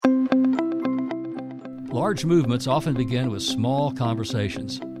Large movements often begin with small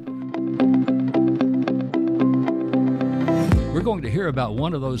conversations. We're going to hear about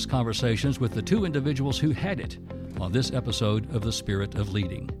one of those conversations with the two individuals who had it on this episode of The Spirit of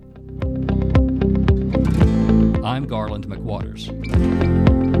Leading. I'm Garland McWaters.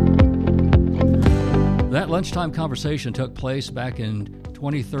 That lunchtime conversation took place back in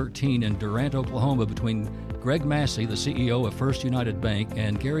 2013 in Durant, Oklahoma, between Greg Massey, the CEO of First United Bank,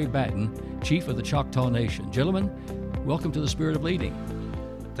 and Gary Batton, Chief of the Choctaw Nation. Gentlemen, welcome to The Spirit of Leading.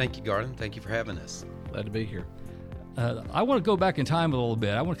 Thank you, Garland. Thank you for having us. Glad to be here. I want to go back in time a little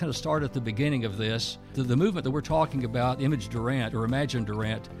bit. I want to kind of start at the beginning of this. The movement that we're talking about, Image Durant or Imagine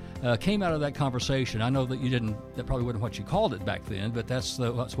Durant, came out of that conversation. I know that that probably wasn't what you called it back then, but that's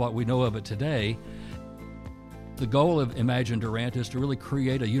what we know of it today. The goal of Imagine Durant is to really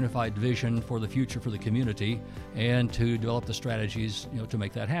create a unified vision for the future for the community and to develop the strategies, to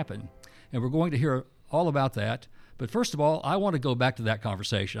make that happen. And we're going to hear all about that. But first of all, I want to go back to that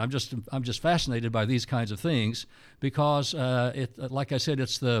conversation. I'm just fascinated by these kinds of things because, like I said,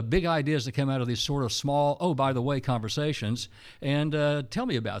 it's the big ideas that come out of these sort of small, oh, by the way, conversations. And tell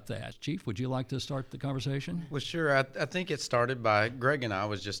me about that. Chief, would you like to start the conversation? Well, sure. I think it started by Greg and I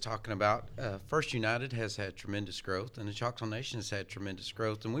was just talking about First United has had tremendous growth and the Choctaw Nation has had tremendous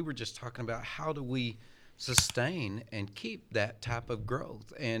growth. And we were just talking about how do we sustain and keep that type of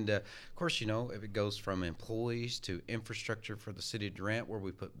growth. And of course, if it goes from employees to infrastructure for the city of Durant, where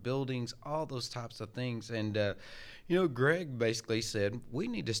we put buildings, all those types of things. And, Greg basically said, we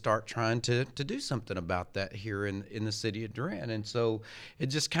need to start trying to do something about that here in the city of Durant. And so it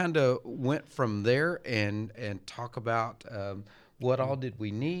just kind of went from there and talk about what all did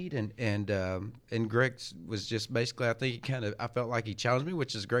we need, and Greg was just basically, I think I felt like he challenged me,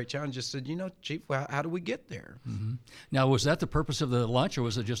 which is a great challenge. Just said, Chief, how do we get there? Mm-hmm. Now, was that the purpose of the lunch, or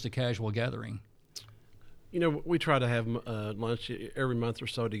was it just a casual gathering? We try to have lunch every month or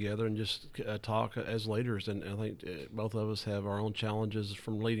so together and just talk as leaders. And I think both of us have our own challenges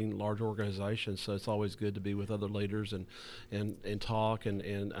from leading large organizations. So it's always good to be with other leaders and talk.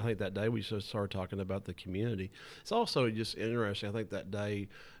 And I think that day we just started talking about the community. It's also just interesting. I think that day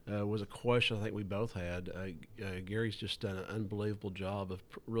was a question I think we both had. Gary's just done an unbelievable job of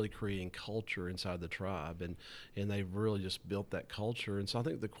really creating culture inside the tribe. And they've really just built that culture. And so I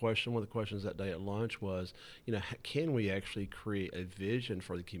think one of the questions that day at lunch was, can we actually create a vision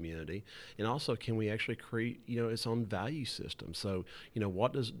for the community, and also can we actually create, its own value system? So,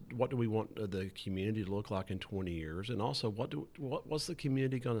 what do we want the community to look like in 20 years, and also what's the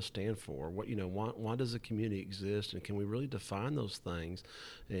community going to stand for? Why does the community exist, and can we really define those things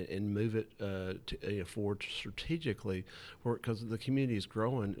and move it forward strategically? Because the community is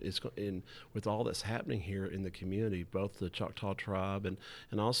growing, with all that's happening here in the community, both the Choctaw tribe and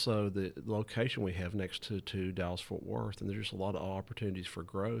also the location we have next to Dallas-Fort Worth, and there's just a lot of opportunities for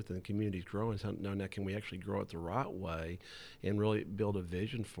growth, and the community's growing. So now can we actually grow it the right way and really build a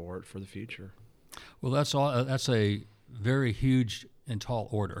vision for it for the future? Well, that's a very huge and tall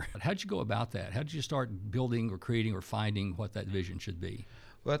order. How did you go about that? How did you start building or creating or finding what that vision should be?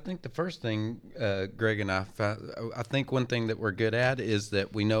 Well, I think the first thing, Greg and I think one thing that we're good at is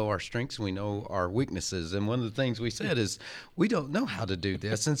that we know our strengths and we know our weaknesses. And one of the things we said is we don't know how to do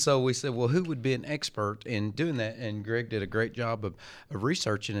this. And so we said, well, who would be an expert in doing that? And Greg did a great job of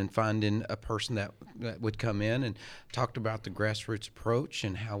researching and finding a person that would come in and talked about the grassroots approach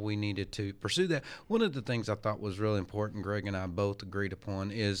and how we needed to pursue that. One of the things I thought was really important, Greg and I both agreed upon,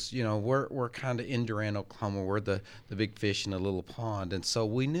 is, we're kind of in Durant, Oklahoma. We're the big fish in a little pond. And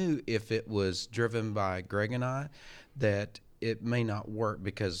so we knew if it was driven by Greg and I that it may not work,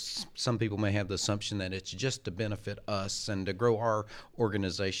 because some people may have the assumption that it's just to benefit us and to grow our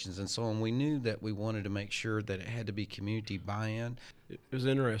organizations and so on. We knew that we wanted to make sure that it had to be community buy-in. It was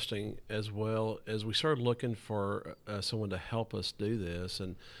interesting as well as we started looking for someone to help us do this,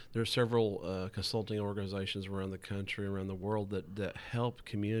 and there are several consulting organizations around the country, around the world that help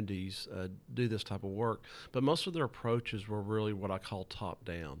communities do this type of work, but most of their approaches were really what I call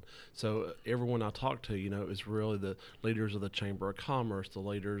top-down. So everyone I talked to, is really the leaders of the Chamber of Commerce, the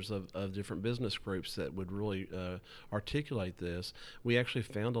leaders of different business groups that would really articulate this. We actually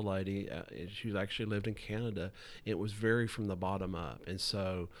found a lady, she actually lived in Canada. It was very from the bottom up. And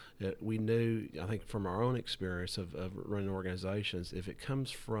so we knew, I think from our own experience of running organizations, if it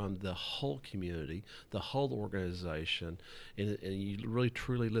comes from the whole community, the whole organization, and you really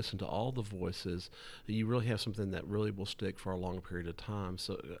truly listen to all the voices, you really have something that really will stick for a long period of time.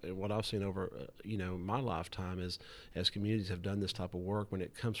 So what I've seen over my lifetime is, as communities have done this type of work, when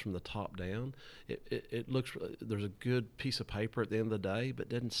it comes from the top down, it looks, there's a good piece of paper at the end of the day, but it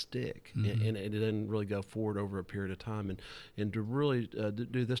doesn't stick, and it doesn't really go forward over a period of time. And to really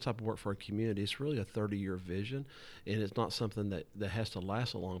do this type of work for a community, it's really a 30-year vision, and it's not something that has to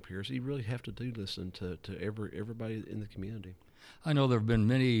last a long period. So you really have to listen to everybody in the community. I know there have been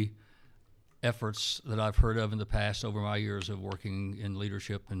many efforts that I've heard of in the past over my years of working in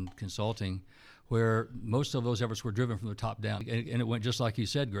leadership and consulting, where most of those efforts were driven from the top down. And it went just like you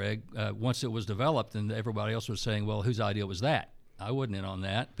said, Greg. Once it was developed and everybody else was saying, well, whose idea was that? I wasn't in on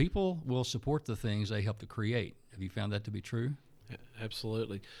that. People will support the things they help to create. Have you found that to be true?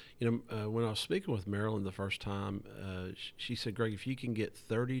 Absolutely. When I was speaking with Marilyn the first time, she said, Greg, if you can get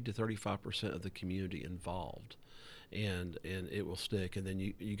 30 to 35% of the community involved, and it will stick. And then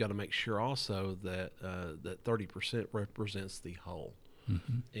you got to make sure also that that 30% represents the whole.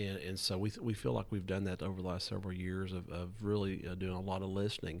 And so we feel like we've done that over the last several years of really doing a lot of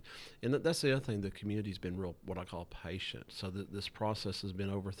listening. And that's the other thing, the community's been real, what I call patient. So this process has been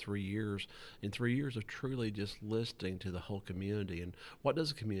over 3 years, and 3 years of truly just listening to the whole community. And what does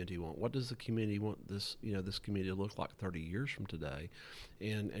the community want? What does the community want this community to look like 30 years from today?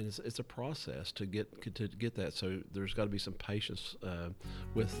 And it's a process to get that. So there's got to be some patience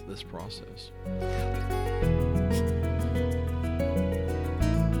with this process.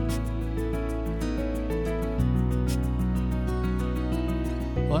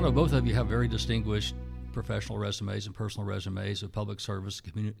 Well, I know both of you have very distinguished professional resumes and personal resumes of public service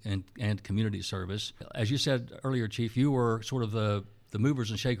and community service. As you said earlier, Chief, you were sort of the movers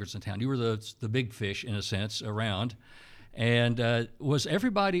and shakers in town. You were the big fish, in a sense, around. And was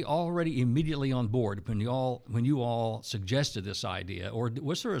everybody already immediately on board when you all suggested this idea, or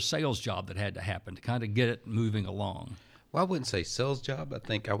was there a sales job that had to happen to kind of get it moving along? Well, I wouldn't say sales job. I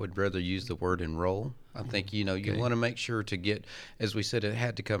think I would rather use the word enroll. I think, you want to make sure to get, as we said, it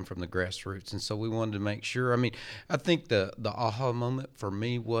had to come from the grassroots. And so we wanted to make sure. I mean, I think the aha moment for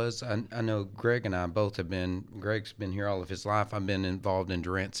me was, I know Greg and I both have been, Greg's been here all of his life. I've been involved in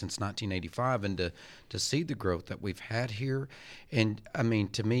Durant since 1985. And to see the growth that we've had here, and I mean,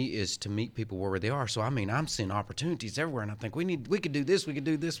 to me, is to meet people where they are. So, I mean, I'm seeing opportunities everywhere. And I think we could do this, we could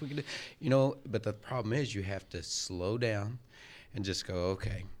do this, we could do, but the problem is you have to slow down and just go,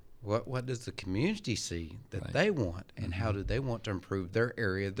 okay, what does the community see that they want, and how do they want to improve their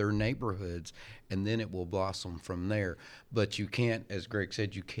area, their neighborhoods, and then it will blossom from there. But you can't, as Greg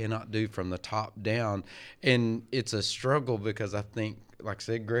said, you cannot do from the top down, and it's a struggle because I think, like I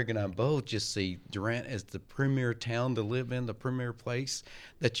said, Greg and I both just see Durant as the premier town to live in, the premier place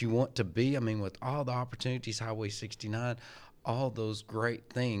that you want to be. I mean, with all the opportunities, Highway 69, all those great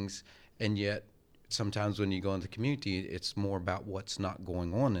things, and yet sometimes when you go into the community, it's more about what's not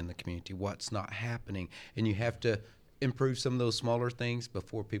going on in the community, what's not happening, and you have to improve some of those smaller things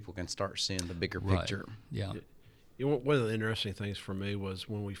before people can start seeing the bigger picture. Yeah. One of the interesting things for me was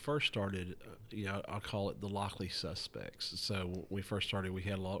when we first started, I call it the likely suspects. So when we first started, we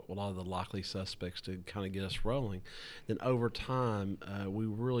had a lot of the likely suspects to kind of get us rolling. Then over time, we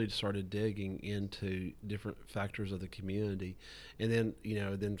really started digging into different factors of the community. And then,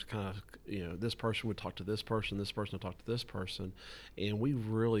 then kind of, this person would talk to this person would talk to this person. And we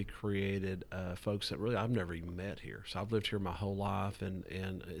really created folks that really I've never even met here. So I've lived here my whole life, and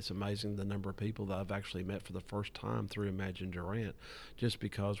it's amazing the number of people that I've actually met for the first time through Imagine Durant, just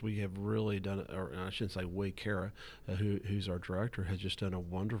because we have really done, or I shouldn't say we, Kara, who's our director, has just done a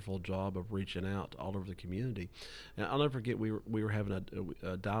wonderful job of reaching out all over the community. And I'll never forget, we were having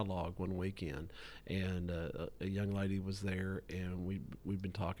a dialogue one weekend, and a young lady was there, and we've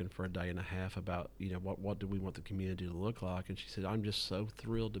been talking for a day and a half about what do we want the community to look like, and she said, I'm just so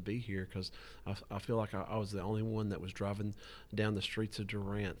thrilled to be here because I feel like I was the only one that was driving down the streets of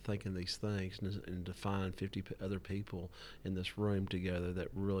Durant thinking these things, and to find 50 other people in this room together that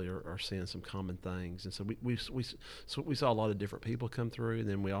really are seeing some common things. And so we saw a lot of different people come through, and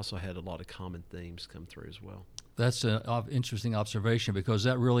then we also had a lot of common themes come through as well. That's an interesting observation, because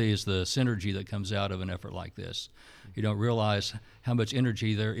that really is the synergy that comes out of an effort like this. You don't realize how much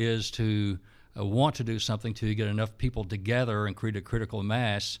energy there is to want to do something, to get enough people together and create a critical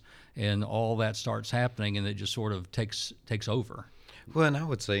mass, and all that starts happening, and it just sort of takes over. Well, and I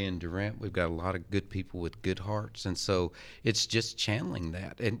would say in Durant, we've got a lot of good people with good hearts. And so it's just channeling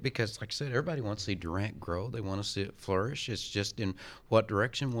that. And because, like I said, everybody wants to see Durant grow. They want to see it flourish. It's just in what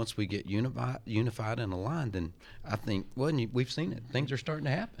direction. Once we get unified and aligned, then I think, well, and we've seen it. Things are starting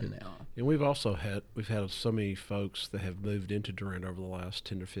to happen now. And we've had so many folks that have moved into Durant over the last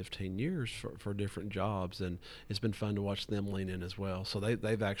 10 or 15 years for different jobs, and it's been fun to watch them lean in as well. So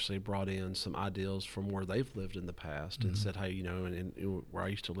they've actually brought in some ideas from where they've lived in the past and said, hey, and where I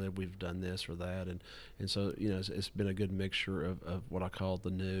used to live, we've done this or that, and so it's been a good mixture of what I call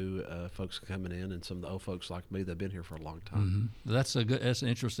the new folks coming in and some of the old folks like me that've been here for a long time. That's an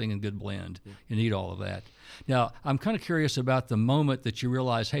interesting and good blend. You need all of that. Now, I'm kind of curious about the moment that you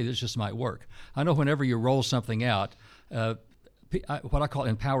realize, hey, this just might work. I know whenever you roll something out, what I call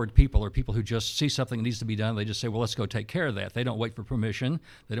empowered people, or people who just see something that needs to be done, they just say, well, let's go take care of that. They don't wait for permission.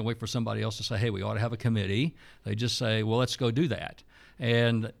 They don't wait for somebody else to say, hey, we ought to have a committee. They just say, well, let's go do that.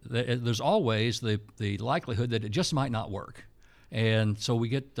 And there's always the likelihood that it just might not work. And so we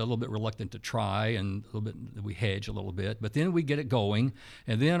get a little bit reluctant to try, and a little bit we hedge a little bit, but then we get it going,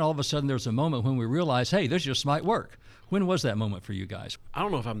 and then all of a sudden there's a moment when we realize, hey, this just might work. When was that moment for you guys? I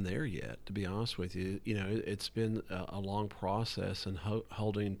don't know if I'm there yet, to be honest with you. It's been a long process, and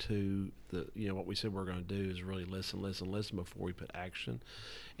holding to what we said we're going to do is really listen before we put action.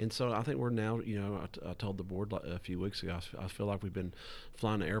 And so I think we're now, I told the board a few weeks ago, I feel like we've been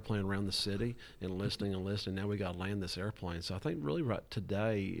flying an airplane around the city and listening. Now we got to land this airplane. So I think really right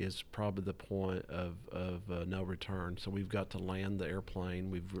today is probably the point of no return. So we've got to land the airplane.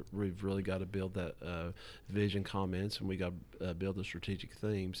 We've really got to build that vision comments, and we got to build the strategic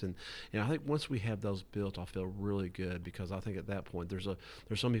themes. And I think once we have those built, I feel really good, because I think at that point there's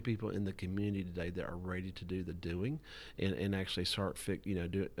so many people in the community today that are ready to do the doing and actually start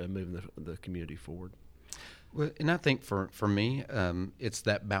moving the community forward. Well, and I think for me, it's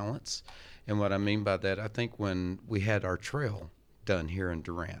that balance. And what I mean by that, I think when we had our trail done here in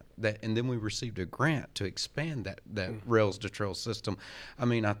Durant, and then we received a grant to expand that rails to trail system. I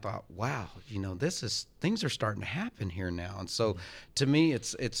mean, I thought, wow, things are starting to happen here now. And so to me,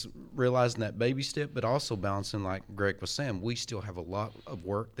 it's realizing that baby step, but also balancing, like Greg was saying, we still have a lot of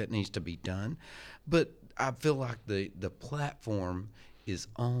work that needs to be done. But I feel like the platform is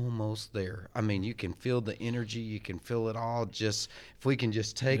almost there. I mean, you can feel the energy, you can feel it all. Just if we can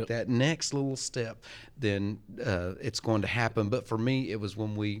just take that next little step, then it's going to happen. But for me, it was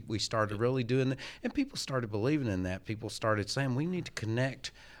when we started really doing that, and people started believing in that. People started saying we need to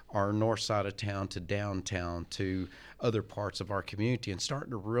connect our north side of town to downtown, to other parts of our community, and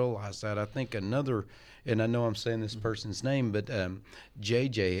starting to realize that. I think another, and I know I'm saying this person's name, but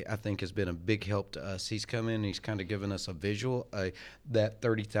JJ, I think, has been a big help to us. He's come in and he's kind of given us a visual, that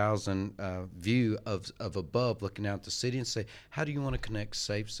 30,000 view of above, looking out the city, and say, how do you want to connect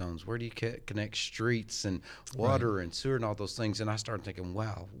safe zones? Where do you connect streets and water and sewer and all those things? And I started thinking,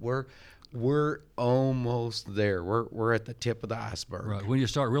 wow, we're almost there. We're at the tip of the iceberg. Right. When you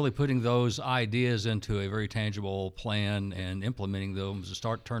start really putting those ideas into a very tangible plan and implementing them, to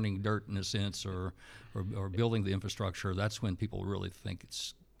start turning dirt in a sense, or building the infrastructure, that's when people really think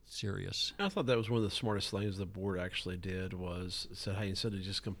it's serious. I thought that was one of the smartest things the board actually did, was said, hey, instead of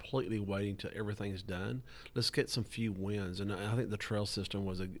just completely waiting till everything's done, let's get some few wins. And I think the trail system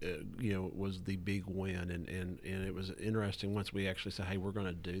was was the big win, and it was interesting once we actually said, hey, we're going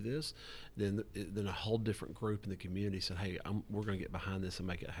to do this. Then a whole different group in the community said, hey, we're going to get behind this and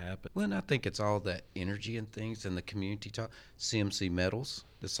make it happen. Well, and I think it's all that energy and things, and the community talk. CMC Metals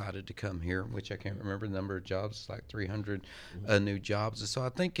decided to come here, which I can't remember the number of jobs, it's like 300 new jobs. And so I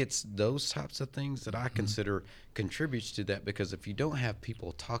think it's those types of things that I consider contributes to that, because if you don't have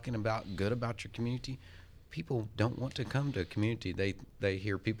people talking good about your community, people don't want to come to a community. They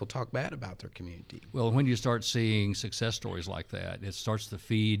hear people talk bad about their community. Well, when you start seeing success stories like that, it starts to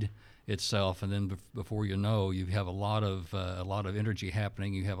feed itself, and then before you know, you have a lot of energy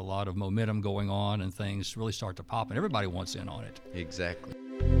happening. You have a lot of momentum going on, and things really start to pop, and everybody wants in on it. Exactly.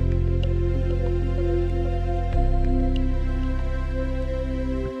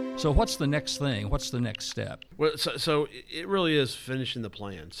 So what's the next thing? What's the next step? Well, so it really is finishing the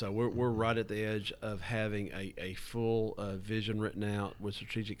plan. So we're right at the edge of having a full vision written out with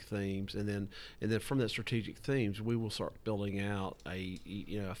strategic themes, and then from that strategic themes, we will start building out a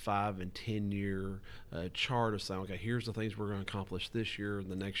 5 and 10 year chart of saying, okay, here's the things we're going to accomplish this year,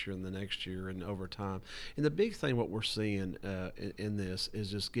 and the next year, and the next year, and over time. And the big thing, what we're seeing in this, is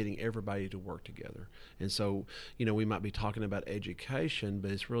just getting everybody to work together. And so we might be talking about education,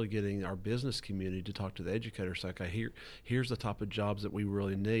 but it's really getting our business community to talk to the educators. Like, okay, here's the type of jobs that we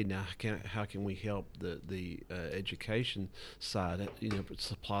really need. Now, how can we help the education side,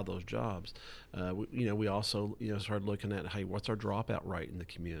 supply those jobs? We also started looking at, hey, what's our dropout rate in the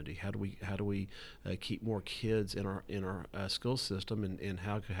community? How do we keep more kids in our school system, and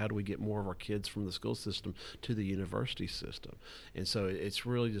how do we get more of our kids from the school system to the university system? And so it's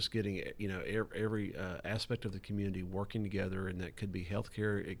really just getting every aspect of the community working together, and that could be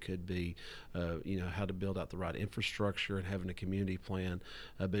healthcare, it could be how to build out the right infrastructure and having a community plan.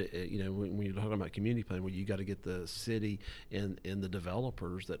 But when you're talking about community plan, well, you got to get the city and the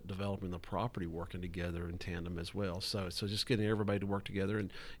developers that developing the property working together in tandem as well. So just getting everybody to work together,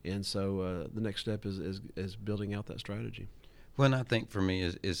 and so the next step is building out that strategy. Well, and I think for me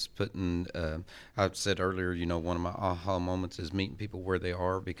is putting, I said earlier, one of my aha moments is meeting people where they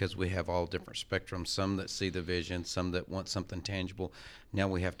are, because we have all different spectrums, some that see the vision, some that want something tangible. Now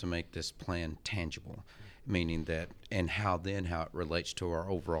we have to make this plan tangible, meaning that, and how it relates to our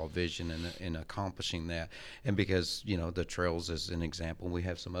overall vision and accomplishing that. And because, the trails is an example, we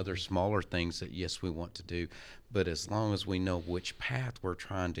have some other smaller things that, yes, we want to do, but as long as we know which path we're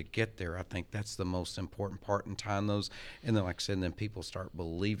trying to get there, I think that's the most important part in tying those. And then, like I said, then people start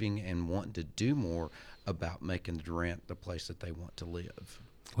believing and wanting to do more about making Durant the place that they want to live.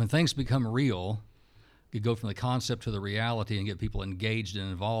 When things become real, you go from the concept to the reality and get people engaged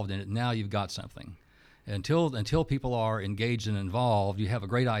and involved in it. Now you've got something. Until people are engaged and involved, you have a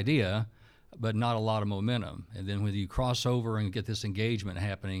great idea, but not a lot of momentum. And then when you cross over and get this engagement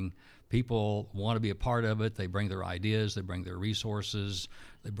happening, people want to be a part of it. They bring their ideas, they bring their resources,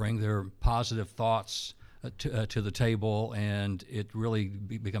 they bring their positive thoughts to the table, and it really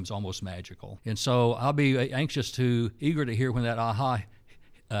becomes almost magical. And so I'll be eager to hear when that aha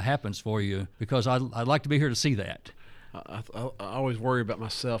happens for you, because I'd like to be here to see that. I always worry about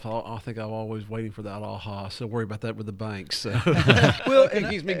myself. I think I'm always waiting for that aha. So worry about that with the banks. So. Well, it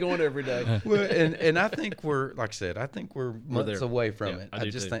keeps me going every day. Well, and I think we're, like I said, we're months away from it.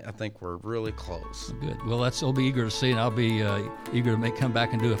 I think we're really close. Good. Well, we'll be eager to see, and I'll be eager to come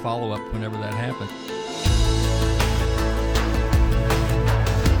back and do a follow up whenever that happens.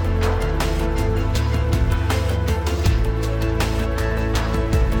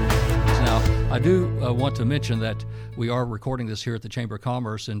 I do want to mention that we are recording this here at the Chamber of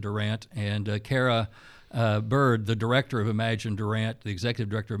Commerce in Durant, and Kara Bird, the director of Imagine Durant, the executive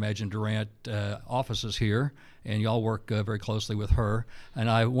director of Imagine Durant, office is here, and y'all work very closely with her. And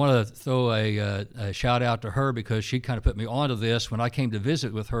I want to throw a shout out to her, because she kind of put me onto this when I came to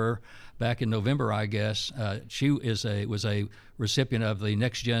visit with her back in November, I guess. She was a recipient of the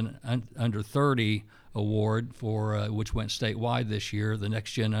Next Gen Under 30 award for which went statewide this year. The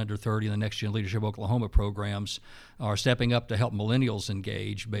Next Gen Under 30 and the Next Gen Leadership Oklahoma programs are stepping up to help millennials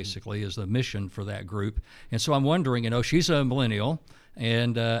engage, basically, is the mission for that group. And so I'm wondering, she's a millennial,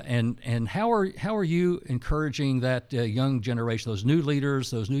 and how are you encouraging that young generation, those new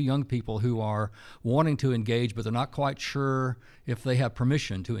leaders, those new young people who are wanting to engage, but they're not quite sure if they have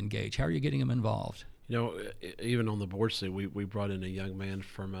permission to engage? How are you getting them involved? Even on the board seat, we brought in a young man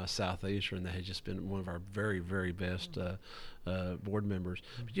from Southeastern that has just been one of our very, very best board members.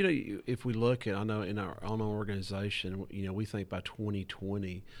 But if we look at, I know in our own organization, we think by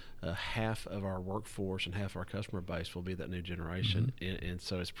 2020, half of our workforce and half our customer base will be that new generation, and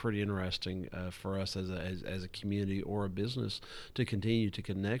so it's pretty interesting for us as a community or a business to continue to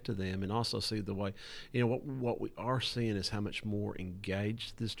connect to them, and also see the way, what we are seeing is how much more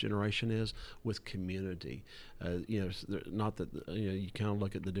engaged this generation is with community. Not that you kind of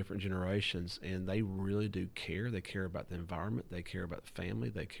look at the different generations, and they really do care. They care about the environment. They care about family.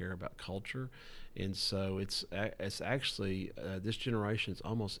 They care about culture. And so it's actually this generation is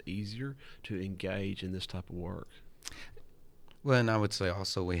almost easier to engage in this type of work. Well, and I would say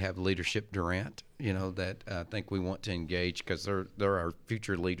also we have Leadership Durant, that I think we want to engage, because they're our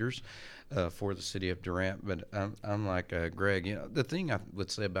future leaders for the city of Durant. But I'm like Greg, the thing I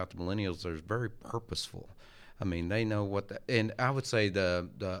would say about the millennials, they're very purposeful. I mean, they know and I would say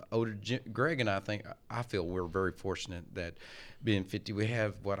the older, Greg and I feel we're very fortunate that being 50, we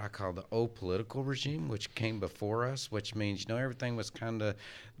have what I call the old political regime, which came before us, which means, everything was kind of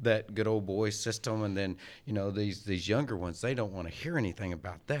that good old boy system. And then, these younger ones, they don't want to hear anything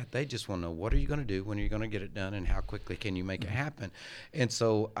about that. They just want to know, what are you going to do? When are you going to get it done? And how quickly can you make it happen? And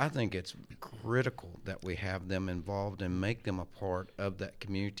so I think it's critical that we have them involved and make them a part of that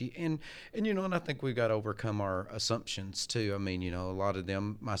community. And I think we've got to overcome our assumptions too. I mean, a lot of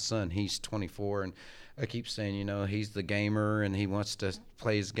them, my son, he's 24, and I keep saying, he's the gamer and he wants to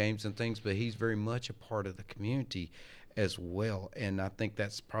play his games and things, but he's very much a part of the community. as well. And I think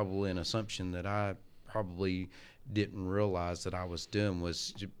that's probably an assumption that I probably didn't realize that I was doing,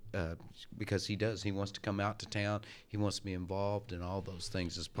 was because he wants to come out to town, he wants to be involved in all those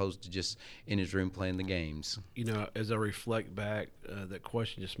things as opposed to just in his room playing the games. As I reflect back, that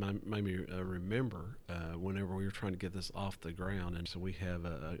question just made me remember whenever we were trying to get this off the ground. And so we have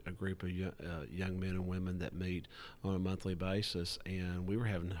a group of young men and women that meet on a monthly basis, and we were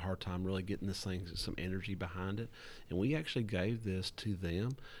having a hard time really getting this thing, some energy behind it. And we actually gave this to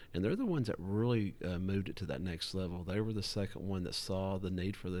them, and they're the ones that really moved it to that next level. They were the second one that saw the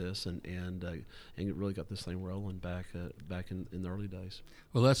need for this, and it really got this thing rolling back in the early days.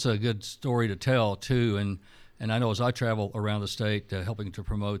 Well, that's a good story to tell too, and I know as I travel around the state helping to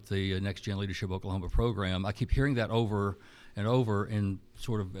promote the Next Gen Leadership Oklahoma program, I keep hearing that over and over in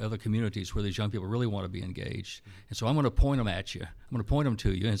sort of other communities where these young people really want to be engaged. And so I'm going to point them at you. I'm going to point them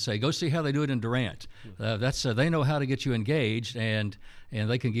to you and say, go see how they do it in Durant. They know how to get you engaged, and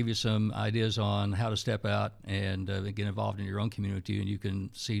they can give you some ideas on how to step out and get involved in your own community, and you can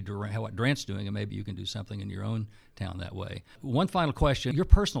see what Durant's doing, and maybe you can do something in your own town that way. One final question, your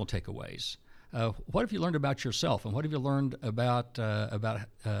personal takeaways. What have you learned about yourself, and what have you learned about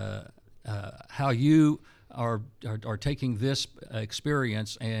how you are taking this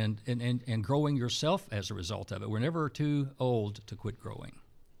experience and growing yourself as a result of it? We're never too old to quit growing.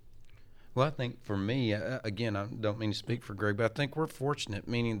 Well, I think for me, again, I don't mean to speak for Greg, but I think we're fortunate,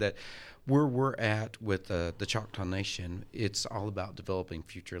 meaning that where we're at with the Choctaw Nation, it's all about developing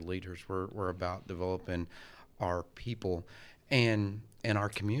future leaders. We're about developing our people and our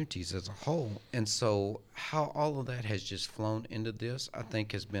communities as a whole. And so how all of that has just flown into this, I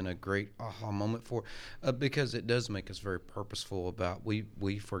think, has been a great aha moment because it does make us very purposeful about, we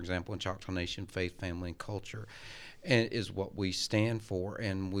for example, in Choctaw Nation, faith, family, and culture, and is what we stand for,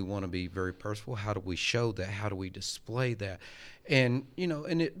 and we want to be very purposeful. How do we show that? How do we display that? And,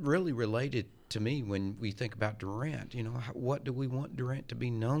 and it really related to me when we think about Durant. What do we want Durant to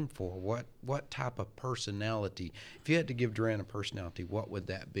be known for? What type of personality? If you had to give Durant a personality, what would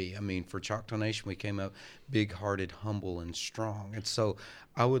that be? I mean, for Choctaw Nation, we came up big-hearted, humble, and strong. And so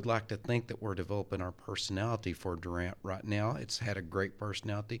I would like to think that we're developing our personality for Durant right now. It's had a great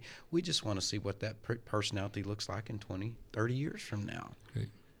personality. We just want to see what that personality looks like in 20, 30 years from now. Great.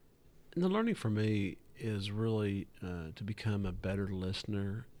 And the learning for me is really to become a better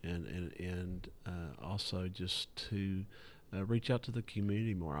listener and also just to reach out to the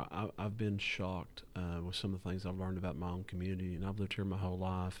community more. I've been shocked with some of the things I've learned about my own community, and I've lived here my whole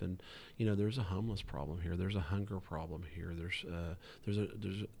life. And there's a homeless problem here. There's a hunger problem here.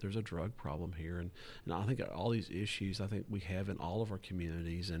 There's a drug problem here, and I think all these issues I think we have in all of our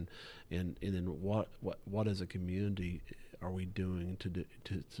communities, and then what as a community are we doing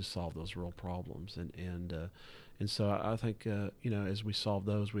to solve those real problems? And so I think as we solve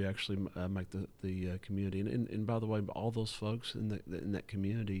those, we actually make the community. And by the way, all those folks in that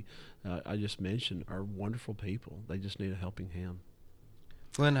community I just mentioned are wonderful people. They just need a helping hand.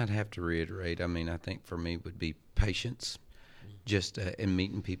 Well, and I'd have to reiterate. I mean, I think for me would be patience, just in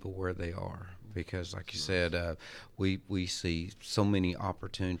meeting people where they are. Because, like you said, we see so many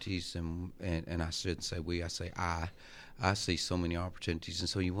opportunities, and I shouldn't say we. I say I see so many opportunities, and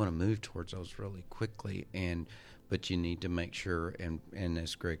so you want to move towards those really quickly. But you need to make sure, and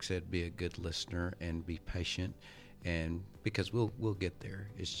as Greg said, be a good listener and be patient, and because we'll get there.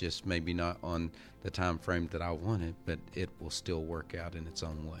 It's just maybe not on the time frame that I wanted, but it will still work out in its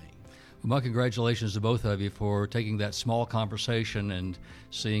own way. Well, my congratulations to both of you for taking that small conversation and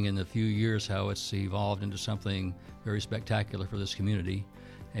seeing in a few years how it's evolved into something very spectacular for this community.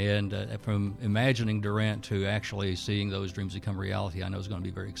 And from imagining Durant to actually seeing those dreams become reality, I know is going to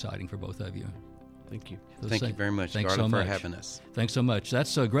be very exciting for both of you. Thank you. So thank you very much, Thanks Garland, so for much. having us. Thanks so much.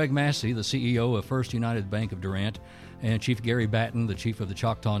 That's Greg Massey, the CEO of First United Bank of Durant, and Chief Gary Batton, the Chief of the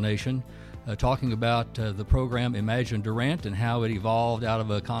Choctaw Nation, talking about the program Imagine Durant and how it evolved out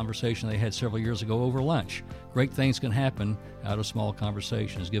of a conversation they had several years ago over lunch. Great things can happen out of small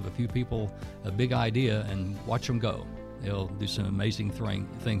conversations. Give a few people a big idea and watch them go. They'll do some amazing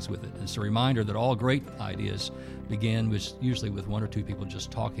things with it. It's a reminder that all great ideas begin usually with one or two people just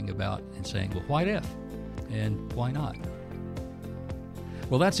talking about and saying, well, what if? And why not?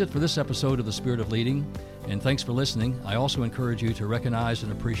 Well, that's it for this episode of The Spirit of Leading, and thanks for listening. I also encourage you to recognize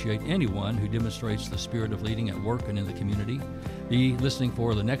and appreciate anyone who demonstrates the spirit of leading at work and in the community. Be listening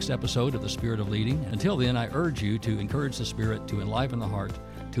for the next episode of The Spirit of Leading. Until then, I urge you to encourage the Spirit to enliven the heart,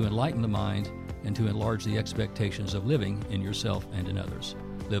 to enlighten the mind, and to enlarge the expectations of living in yourself and in others.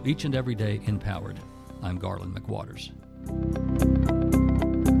 Live each and every day empowered. I'm Garland McWaters.